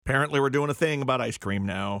Apparently, we're doing a thing about ice cream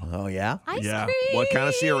now. Oh, yeah? Ice Yeah. cream. What kind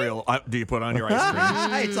of cereal do you put on your ice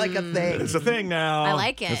cream? It's like a thing. It's a thing now. I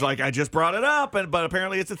like it. It's like I just brought it up, but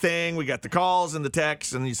apparently it's a thing. We got the calls and the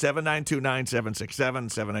texts and the 792-9767,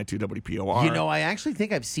 792-WPOR. You know, I actually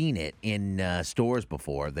think I've seen it in stores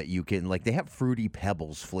before that you can, like, they have Fruity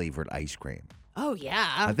Pebbles flavored ice cream. Oh, yeah.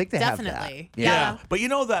 I think they have that. Definitely. Yeah. But you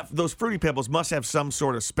know that those Fruity Pebbles must have some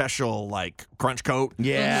sort of special, like, crunch coat.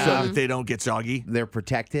 Yeah. So that they don't get soggy. They're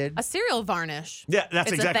protected. A cereal varnish. Yeah, that's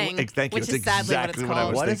It's a exactly. thing, Thank you. which That's is sadly what it's exactly what I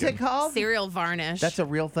was called. What is thinking. it called? Cereal varnish. That's a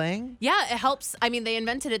real thing? Yeah, it helps. I mean, they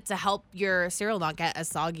invented it to help your cereal not get as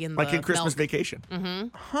soggy in the Like in Christmas milk. Vacation.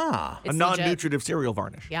 Huh. It's A legit. non-nutritive cereal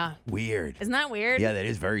varnish. Yeah. Weird. Isn't that weird? Yeah, that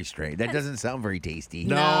is very strange. That doesn't sound very tasty.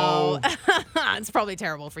 No. It's probably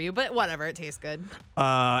terrible for you, but whatever. It tastes good.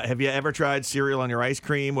 Have you ever tried cereal on your ice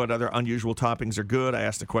cream? What other unusual toppings are good? I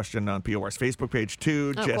asked a question on POR's Facebook page,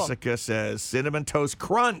 too. Oh, Jessica says Cinnamon Toast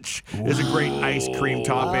Crunch is a great ice cream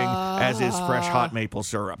topping, as is fresh hot maple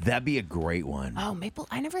syrup. That'd be a great one. Oh, maple.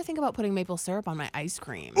 I never think about putting maple syrup on my ice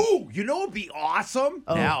cream. Ooh, you know what'd be awesome?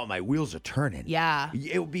 Now my wheels are turning. Yeah.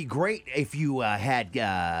 It would be great if you had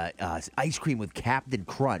ice cream with Captain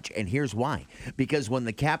Crunch, and here's why. Because when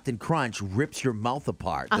the Captain Crunch rips your mouth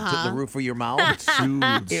apart, the roof of your mouth,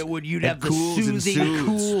 Soothes. you'd It have the cools and soothing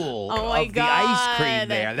soothes. cool Oh my of the ice cream God.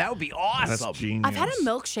 there. That would be That's awesome. genius. I've had a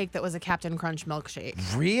milkshake that was a Captain Crunch milkshake.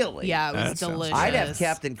 Really? Yeah, it That was sounds delicious. I'd have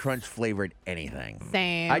Captain Crunch flavored anything.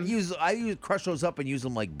 Same. I crush those up and use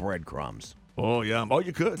them like breadcrumbs. Oh, yeah. Oh,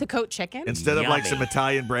 you could. to coat chicken. Instead of like Yummy. some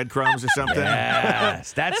Italian breadcrumbs or something.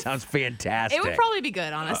 Yes, that sounds fantastic. It would probably be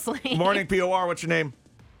good, honestly. Morning, POR. What's your name?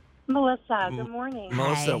 Melissa, good morning.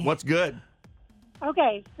 Melissa. What's good?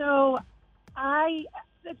 Okay, so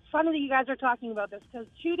it's funny that you guys are talking about this because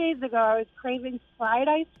 2 days ago I was craving fried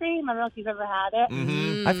ice cream. I don't know if you've ever had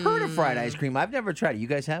it. I've heard of fried ice cream. I've never tried it. You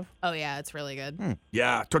guys have? Oh, yeah, it's really good.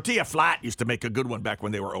 Yeah. Tortilla Flat used to make a good one back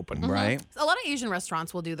when they were open. Right. A lot of Asian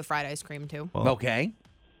restaurants will do the fried ice cream, too. Okay.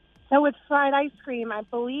 So with fried ice cream, I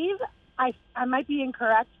believe I might be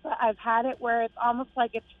incorrect, but I've had it where it's almost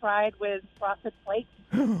like it's fried with frosted flakes.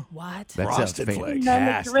 What? That sounds Frosted Flakes. And then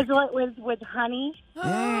they fantastic. drizzle it with honey. Okay.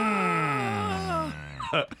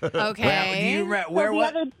 Well, do you where the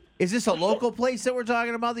what? other- Is this a local place that we're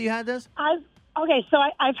talking about that you had this? I've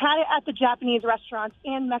had it at the Japanese restaurants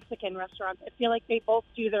and Mexican restaurants. I feel like they both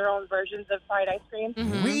do their own versions of fried ice cream.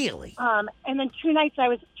 Really? And then 2 nights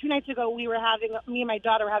ago, me and my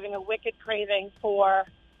daughter were having a wicked craving for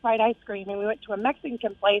fried ice cream, and we went to a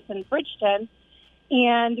Mexican place in Bridgeton,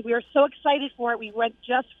 and we were so excited for it. We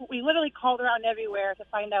literally called around everywhere to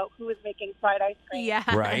find out who was making fried ice cream. Yes.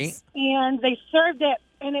 Right. And they served it,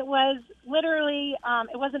 and it was literally,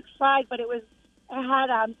 it wasn't fried, but it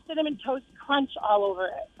had cinnamon toast crunch all over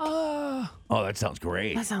it. Oh, Oh, that sounds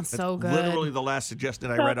great. that sounds so good. Literally the last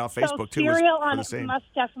suggestion I read off Facebook, too, was cereal for on the it same. must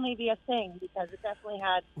definitely be a thing because it definitely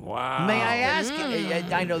had. Wow. May I ask?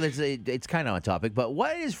 I know it's kind of on topic, but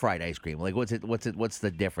what is fried ice cream? Like, what's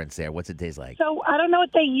the difference there? What's it taste like? So I don't know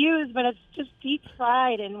what they use, but it's just deep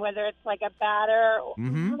fried, and whether it's like a batter or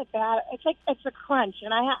not a batter, it's a crunch,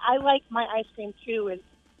 and I like my ice cream too. And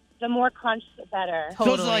the more crunch, the better. So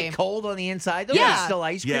it's Totally. like cold on the inside, though? Yeah. It's still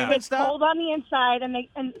ice cream Yeah. and It's stuff? cold on the inside, and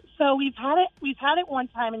so we've had it one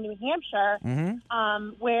time in New Hampshire,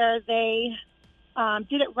 where they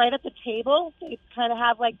did it right at the table. They kind of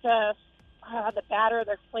have like the batter,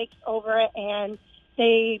 their flakes over it, and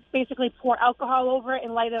they basically pour alcohol over it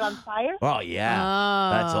and light it on fire. Oh, yeah.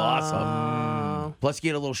 That's awesome. Plus, you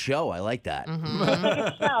get a little show. I like that. It's like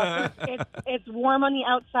a shell. It's warm on the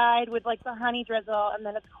outside with like the honey drizzle, and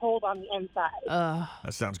then it's cold on the inside.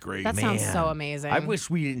 That sounds great. That sounds Man. so amazing. I wish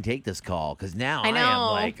we didn't take this call because now I I, know. am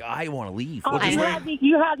like, I want to leave. Oh, just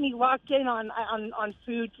you had me locked in on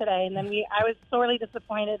food today, and then I was sorely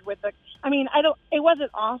disappointed with the. I mean, it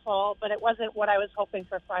wasn't awful, but it wasn't what I was hoping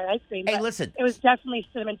for fried ice cream. Hey, but listen. it was definitely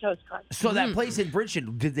cinnamon toast crunch. So that place in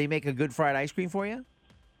Bridgeton, did they make a good fried ice cream for you?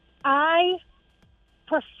 I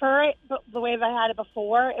prefer it the way that I had it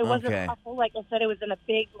before. It wasn't Okay. awful. Like I said, it was in a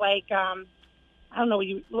big I don't know what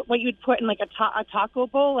you would put in like a taco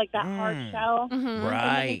bowl, like that hard shell. Mm-hmm. And then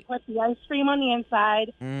Right. they put the ice cream on the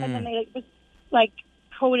inside, and then they just like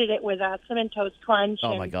coated it with cinnamon toast crunch. Oh,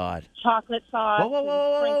 and my God. chocolate sauce. Whoa, whoa, whoa,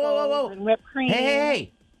 whoa, and whoa, whoa, whoa, sprinkles whoa. and whipped cream.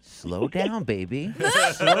 Hey, slow down, baby.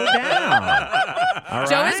 Slow down. All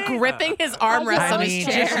Joe right? is gripping his armrest I on mean, his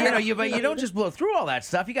chair. just, but you don't just blow through all that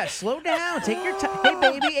stuff. You got to slow down. Take your time.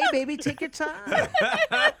 Hey, baby, take your time.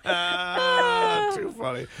 Too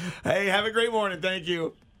funny. Hey, have a great morning. Thank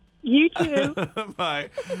you. You too. Bye.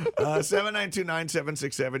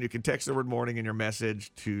 792-9767. You can text the word morning in your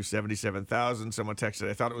message to 77,000. Someone texted,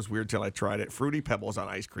 I thought it was weird till I tried it. Fruity Pebbles on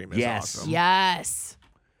ice cream is Yes. awesome. Yes.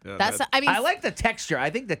 Yeah, That's. that- I mean, I like the texture. I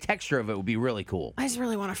think the texture of it would be really cool. I just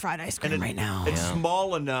really want a fried ice cream right now. It's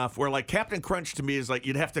small enough where, like, Captain Crunch to me is like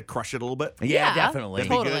you'd have to crush it a little bit. Yeah, definitely. That'd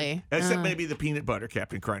be good. Totally. Except maybe the peanut butter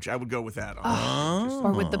Captain Crunch. I would go with that.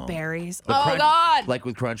 Or with the berries. The Oh crunch- God. Like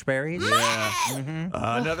with crunch berries? Yeah.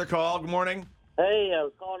 Another call. Good morning. Hey, I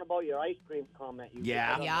was calling about your ice cream comment.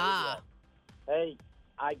 Yeah. did on Yeah. radio. Hey,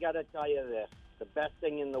 I got to tell you this. The best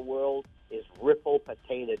thing in the world is Ripple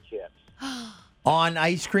potato chips. On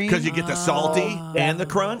ice cream? Because you get the salty and the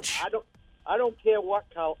crunch. I don't care what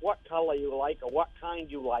color you like or what kind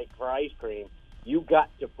you like for ice cream. You got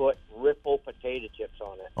to put Ripple potato chips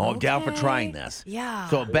on it. Oh, I'm down for Okay. trying this. Yeah.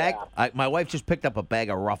 So a bag. My wife just picked up a bag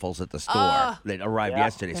of Ruffles at the store that arrived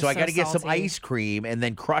yesterday. They're So I so got to get some salty. ice cream and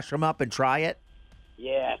then crush them up and try it.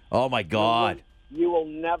 Yes. Oh my God. You will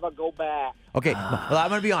never go back. Okay, well, I'm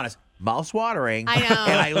gonna be honest. Mouth watering. I know.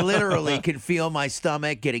 And I literally can feel my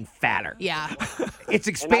stomach getting fatter. Yeah. It's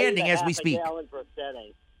expanding as we speak. A gallon per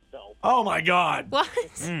setting. So Oh my God. What?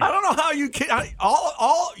 I don't know how you can.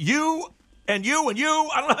 All you and you and you.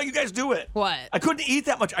 I don't know how you guys do it. What? I couldn't eat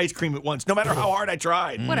that much ice cream at once, no matter how hard I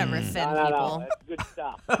tried. Whatever, thin no, people. that's good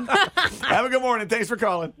stuff. Have a good morning. Thanks for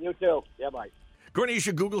calling. You too. Yeah, bye. Courtney, you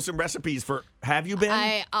should Google some recipes for Have You Been?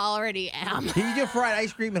 I already am. Can you do fried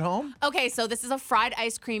ice cream at home? Okay, so this is a fried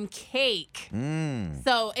ice cream cake.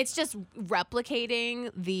 So it's just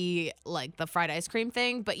replicating the fried ice cream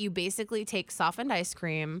thing, but you basically take softened ice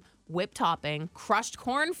cream, whipped topping, crushed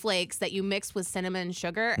corn flakes that you mix with cinnamon and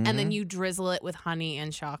sugar, and then you drizzle it with honey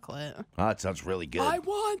and chocolate. Oh, that sounds really good.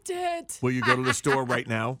 want it. Will you go to the store right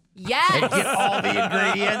now? Yes. Get all the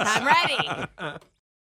ingredients. I'm ready.